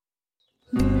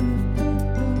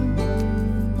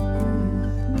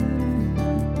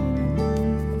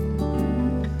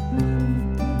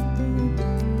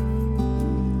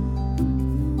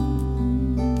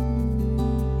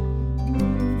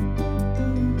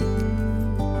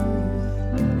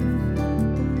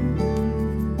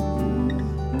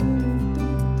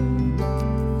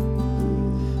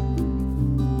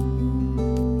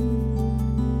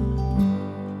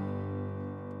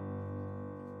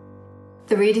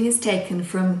The reading is taken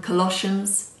from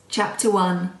Colossians chapter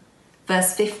 1,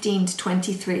 verse 15 to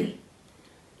 23.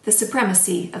 The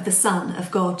supremacy of the Son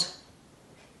of God.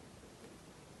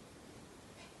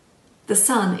 The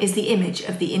Son is the image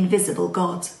of the invisible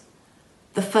God,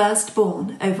 the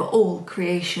firstborn over all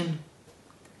creation.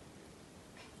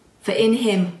 For in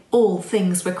him all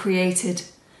things were created,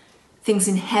 things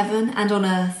in heaven and on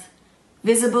earth,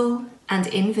 visible and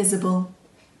invisible,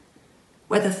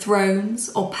 whether thrones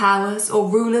or powers or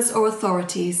rulers or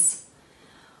authorities.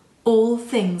 All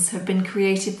things have been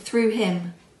created through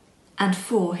him and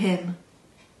for him.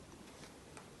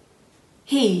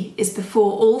 He is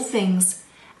before all things,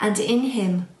 and in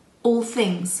him all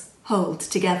things hold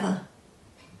together.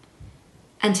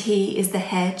 And he is the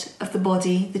head of the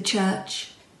body, the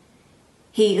church.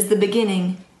 He is the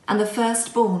beginning and the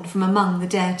firstborn from among the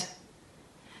dead,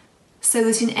 so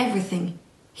that in everything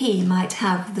he might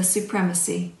have the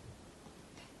supremacy.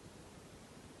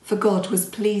 For God was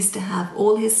pleased to have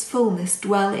all his fullness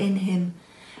dwell in him,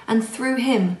 and through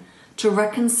him to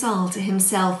reconcile to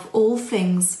himself all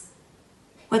things,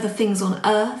 whether things on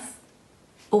earth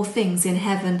or things in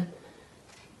heaven,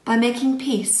 by making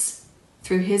peace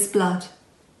through his blood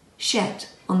shed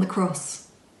on the cross.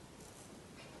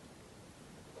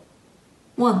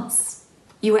 Once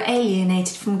you were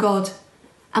alienated from God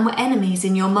and were enemies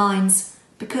in your minds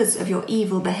because of your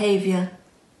evil behaviour.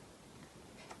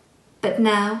 But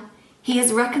now he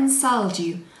has reconciled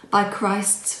you by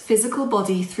Christ's physical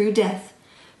body through death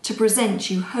to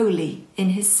present you holy in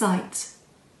his sight,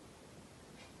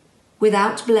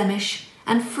 without blemish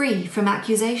and free from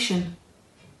accusation.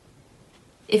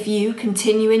 If you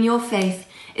continue in your faith,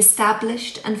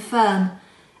 established and firm,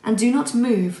 and do not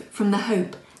move from the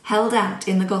hope held out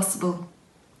in the gospel.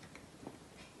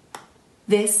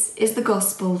 This is the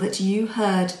gospel that you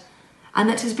heard, and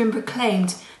that has been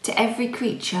proclaimed to every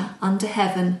creature under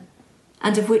heaven,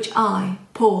 and of which I,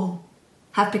 Paul,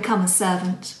 have become a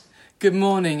servant. Good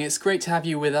morning, it's great to have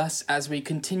you with us as we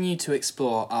continue to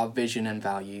explore our vision and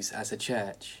values as a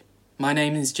church. My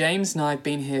name is James and I've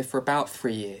been here for about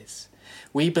 3 years.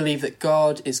 We believe that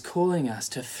God is calling us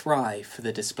to thrive for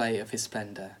the display of his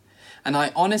splendour. And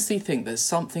I honestly think that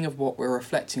something of what we're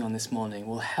reflecting on this morning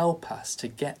will help us to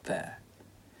get there.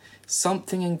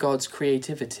 Something in God's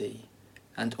creativity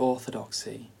and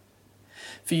orthodoxy.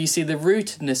 For you see, the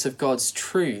rootedness of God's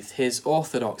truth, his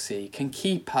orthodoxy, can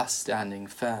keep us standing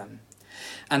firm.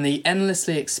 And the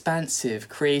endlessly expansive,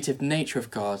 creative nature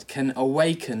of God can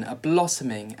awaken a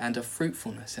blossoming and a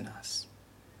fruitfulness in us.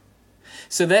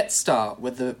 So let's start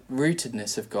with the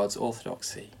rootedness of God's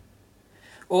orthodoxy.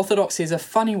 Orthodoxy is a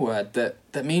funny word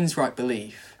that means right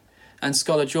belief. And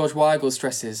scholar George Weigel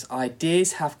stresses,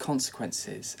 ideas have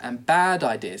consequences, and bad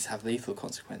ideas have lethal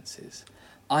consequences.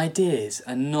 Ideas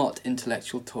are not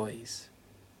intellectual toys.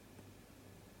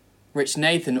 Rich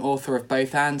Nathan, author of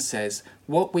Both And, says,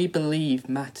 what we believe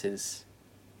matters.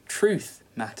 Truth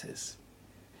matters.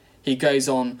 He goes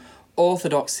on,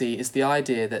 orthodoxy is the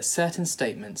idea that certain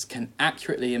statements can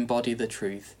accurately embody the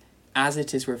truth as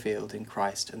it is revealed in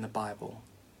Christ and the Bible.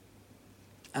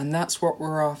 And that's what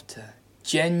we're after.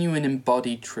 Genuine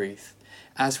embodied truth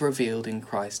as revealed in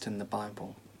Christ and the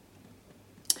Bible.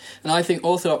 And I think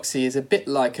orthodoxy is a bit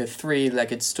like a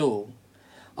three-legged stool.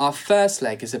 Our first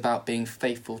leg is about being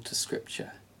faithful to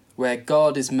Scripture, where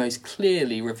God is most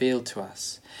clearly revealed to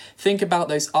us. Think about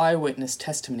those eyewitness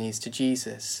testimonies to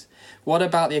Jesus. What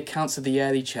about the accounts of the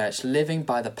early church living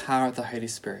by the power of the Holy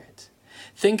Spirit?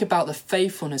 Think about the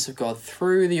faithfulness of God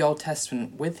through the Old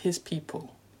Testament with his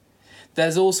people.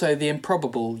 There's also the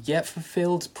improbable yet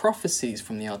fulfilled prophecies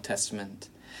from the Old Testament.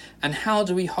 And how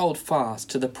do we hold fast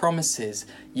to the promises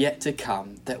yet to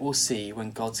come that we'll see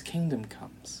when God's kingdom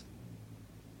comes?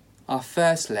 Our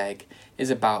first leg is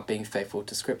about being faithful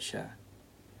to Scripture.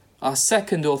 Our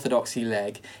second orthodoxy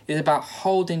leg is about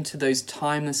holding to those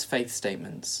timeless faith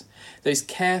statements, those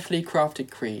carefully crafted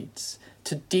creeds,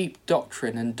 to deep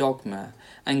doctrine and dogma,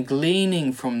 and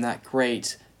gleaning from that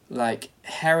great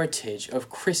heritage of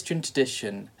Christian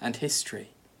tradition and history,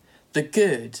 the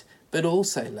good, but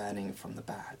also learning from the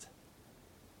bad.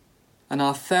 And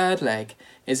our third leg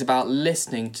is about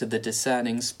listening to the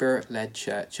discerning Spirit-led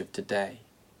church of today.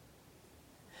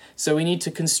 So we need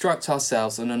to construct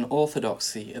ourselves on an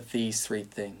orthodoxy of these three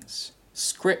things: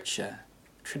 Scripture,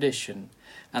 tradition,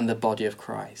 and the body of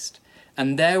Christ.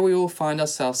 And there we will find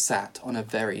ourselves sat on a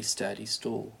very sturdy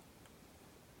stool.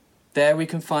 There we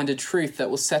can find a truth that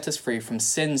will set us free from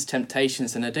sins,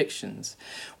 temptations, and addictions.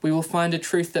 We will find a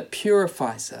truth that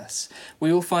purifies us.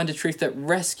 We will find a truth that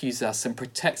rescues us and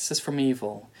protects us from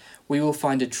evil. We will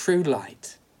find a true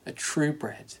light, a true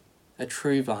bread, a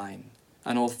true vine,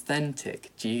 an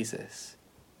authentic Jesus.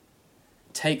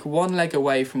 Take one leg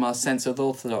away from our sense of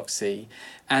orthodoxy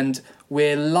and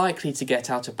we're likely to get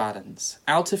out of balance,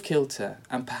 out of kilter,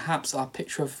 and perhaps our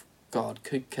picture of God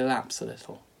could collapse a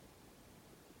little.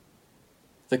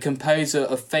 The composer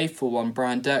of Faithful One,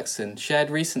 Brian Dirksen, shared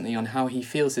recently on how he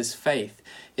feels his faith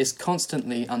is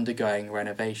constantly undergoing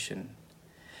renovation.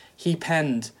 He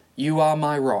penned, "You are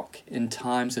my rock in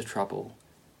times of trouble.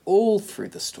 All through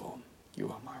the storm, you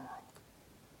are my rock."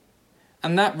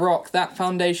 And that rock, that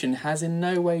foundation, has in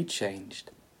no way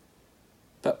changed.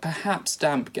 But perhaps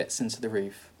damp gets into the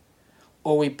roof,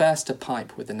 or we burst a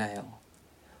pipe with a nail,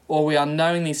 or we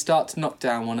unknowingly start to knock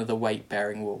down one of the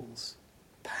weight-bearing walls.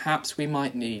 Perhaps we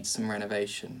might need some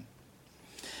renovation.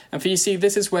 And for you see,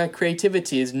 this is where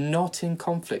creativity is not in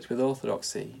conflict with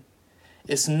orthodoxy.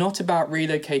 It's not about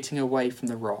relocating away from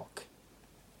the rock.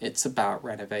 It's about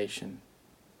renovation.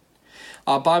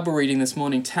 Our Bible reading this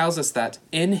morning tells us that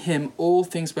in him all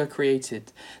things were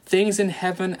created, things in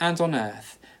heaven and on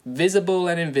earth, visible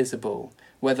and invisible,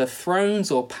 whether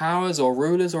thrones or powers or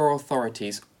rulers or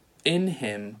authorities, in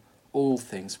him all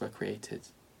things were created.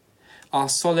 Our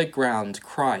solid ground,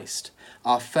 Christ,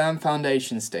 our firm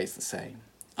foundation stays the same.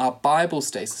 Our Bible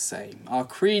stays the same. Our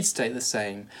creed stay the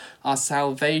same. Our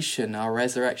salvation, our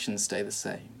resurrection stay the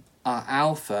same. Our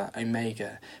Alpha,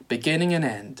 Omega, beginning and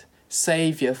end,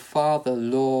 Saviour, Father,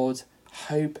 Lord,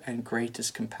 hope and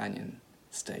greatest companion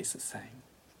stays the same.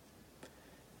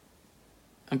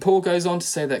 And Paul goes on to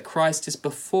say that Christ is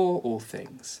before all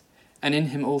things, and in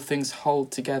him all things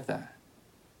hold together.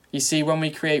 You see, when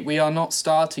we create, we are not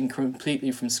starting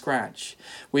completely from scratch.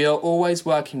 We are always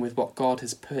working with what God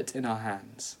has put in our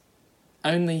hands.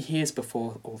 Only he is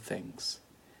before all things,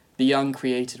 the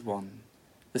uncreated one,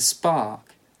 the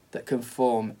spark that can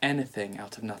form anything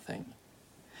out of nothing.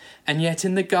 And yet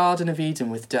in the Garden of Eden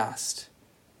with dust,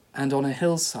 and on a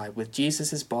hillside with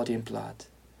Jesus' body and blood,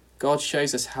 God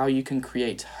shows us how you can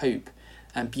create hope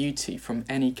and beauty from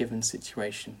any given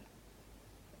situation.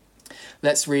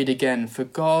 Let's read again. "For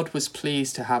God was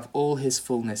pleased to have all his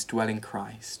fullness dwell in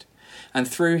Christ, and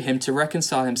through him to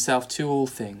reconcile himself to all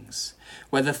things,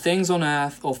 whether things on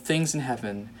earth or things in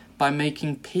heaven, by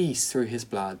making peace through his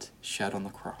blood shed on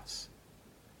the cross."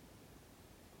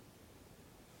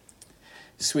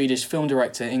 Swedish film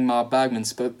director Ingmar Bergman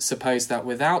supposed that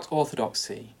without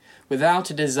orthodoxy, without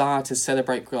a desire to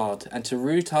celebrate God and to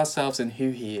root ourselves in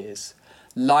who he is,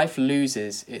 life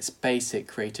loses its basic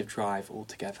creative drive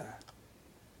altogether.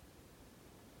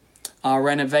 Our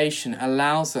renovation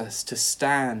allows us to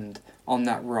stand on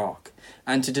that rock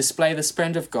and to display the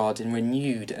splendour of God in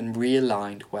renewed and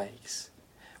realigned ways,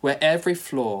 where every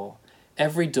floor,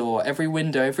 every door, every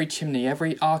window, every chimney,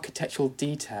 every architectural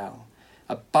detail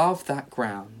above that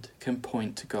ground can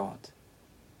point to God.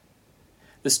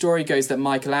 The story goes that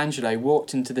Michelangelo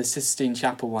walked into the Sistine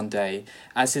Chapel one day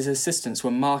as his assistants were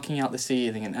marking out the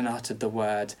ceiling and uttered the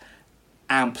word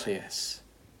amplius,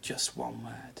 just one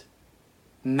word.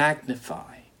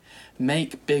 Magnify,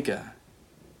 make bigger,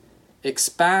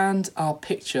 expand our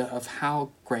picture of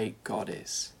how great God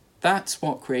is. That's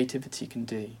what creativity can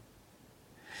do.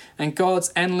 And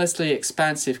God's endlessly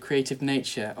expansive creative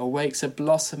nature awakes a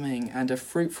blossoming and a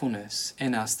fruitfulness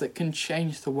in us that can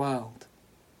change the world.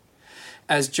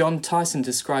 As John Tyson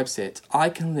describes it, I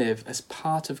can live as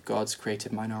part of God's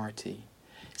creative minority,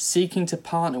 seeking to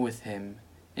partner with him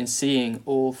in seeing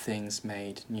all things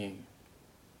made new.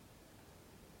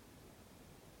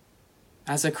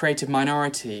 As a creative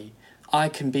minority, I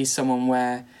can be someone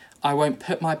where I won't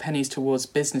put my pennies towards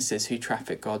businesses who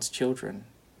traffic God's children,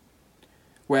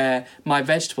 where my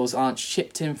vegetables aren't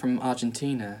shipped in from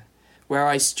Argentina, where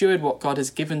I steward what God has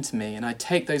given to me and I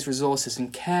take those resources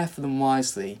and care for them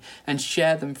wisely and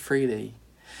share them freely,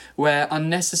 where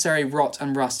unnecessary rot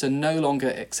and rust are no longer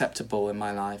acceptable in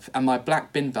my life and my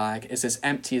black bin bag is as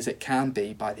empty as it can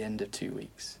be by the end of 2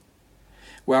 weeks,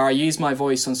 where I use my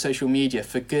voice on social media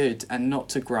for good and not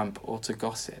to grump or to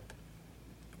gossip,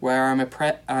 where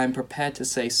I'm prepared to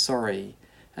say sorry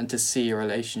and to see a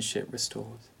relationship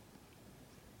restored.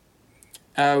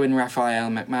 Erwin Raphael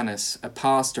McManus, a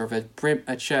pastor of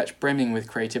a church brimming with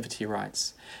creativity,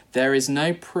 writes, "There is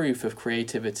no proof of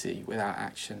creativity without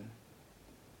action."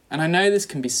 And I know this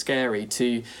can be scary,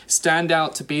 to stand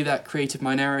out, to be that creative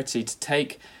minority, to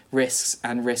take risks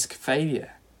and risk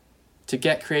failure, to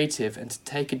get creative and to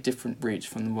take a different route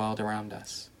from the world around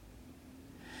us.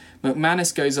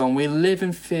 McManus goes on, "We live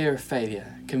in fear of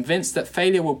failure, convinced that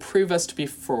failure will prove us to be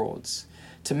frauds.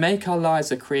 To make our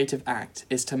lives a creative act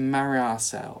is to marry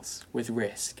ourselves with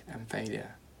risk and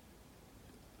failure."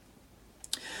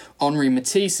 Henri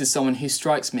Matisse is someone who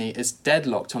strikes me as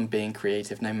deadlocked on being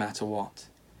creative no matter what.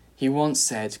 He once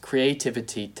said,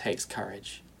 "Creativity takes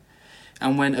courage."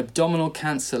 And when abdominal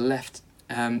cancer left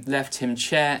him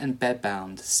chair and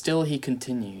bedbound, still he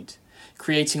continued,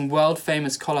 creating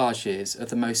world-famous collages of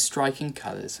the most striking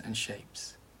colours and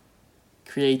shapes.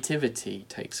 Creativity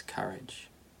takes courage.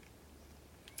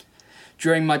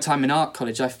 During my time in art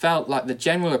college, I felt like the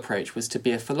general approach was to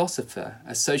be a philosopher,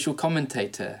 a social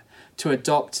commentator, to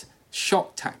adopt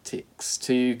shock tactics,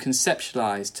 to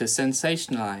conceptualise, to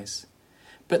sensationalise.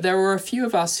 But there were a few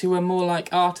of us who were more like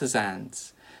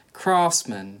artisans,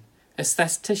 craftsmen,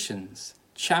 aestheticians,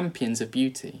 champions of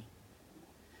beauty.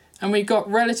 And we got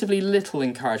relatively little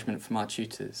encouragement from our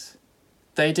tutors.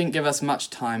 They didn't give us much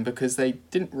time because they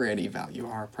didn't really value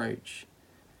our approach.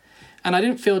 And I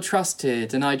didn't feel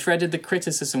trusted, and I dreaded the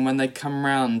criticism when they'd come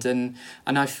round, and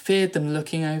I feared them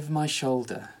looking over my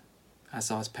shoulder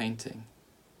as I was painting.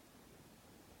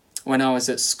 When I was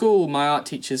at school, my art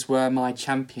teachers were my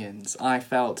champions. I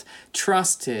felt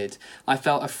trusted. I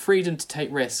felt a freedom to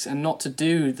take risks and not to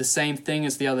do the same thing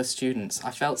as the other students.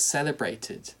 I felt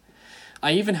celebrated.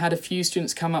 I even had a few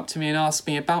students come up to me and ask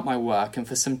me about my work and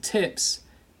for some tips.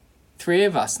 3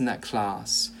 of us in that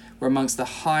class were amongst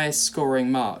the highest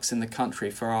scoring marks in the country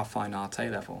for our fine art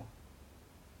A-level.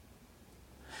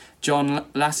 John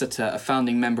Lasseter, a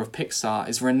founding member of Pixar,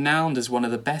 is renowned as one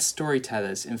of the best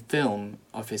storytellers in film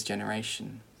of his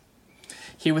generation.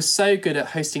 He was so good at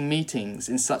hosting meetings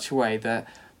in such a way that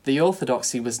the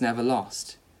orthodoxy was never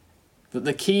lost, that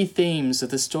the key themes of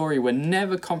the story were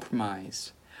never compromised,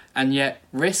 and yet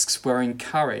risks were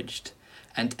encouraged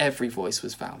and every voice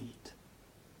was valued.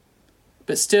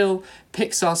 But still,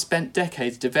 Pixar spent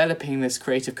decades developing this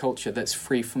creative culture that's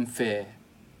free from fear.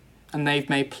 And they've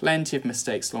made plenty of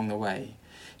mistakes along the way,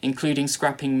 including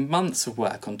scrapping months of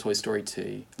work on Toy Story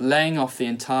 2, laying off the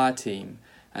entire team,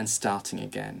 and starting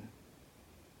again.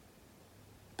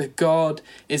 But God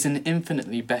is an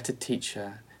infinitely better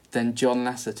teacher than John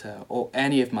Lasseter or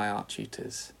any of my art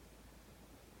tutors.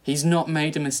 He's not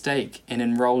made a mistake in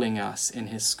enrolling us in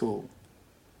his school.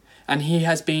 And he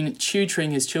has been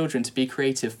tutoring his children to be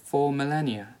creative for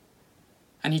millennia.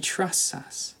 And he trusts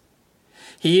us.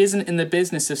 He isn't in the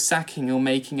business of sacking or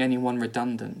making anyone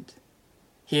redundant.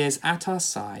 He is at our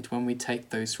side when we take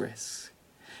those risks.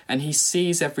 And he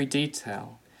sees every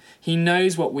detail. He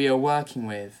knows what we are working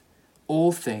with.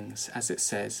 All things, as it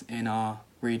says in our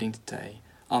reading today,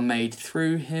 are made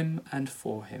through him and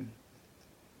for him.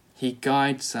 He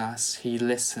guides us, he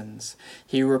listens,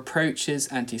 he reproaches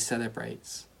and he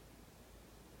celebrates.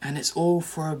 And it's all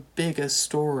for a bigger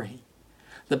story.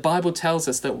 The Bible tells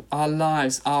us that our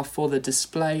lives are for the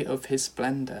display of his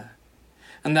splendour,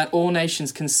 and that all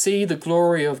nations can see the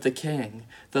glory of the King,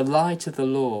 the light of the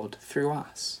Lord, through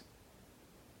us.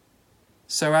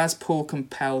 So as Paul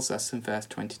compels us in verse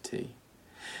 22,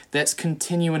 let's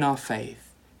continue in our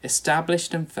faith,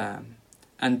 established and firm,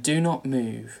 and do not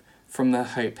move from the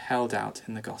hope held out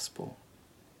in the gospel.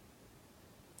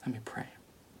 Let me pray.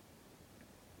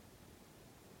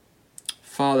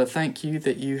 Father, thank you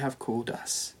that you have called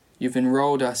us. You've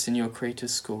enrolled us in your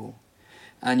Creator's school,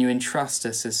 and you entrust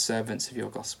us as servants of your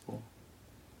gospel.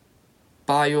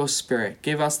 By your Spirit,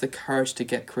 give us the courage to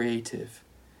get creative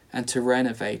and to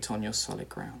renovate on your solid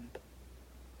ground.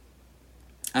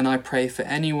 And I pray for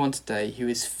anyone today who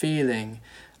is feeling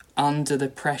under the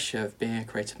pressure of being a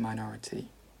creative minority.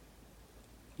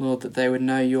 Lord, that they would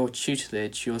know your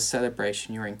tutelage, your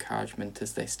celebration, your encouragement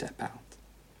as they step out.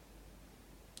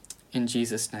 In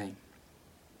Jesus' name,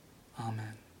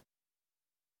 amen.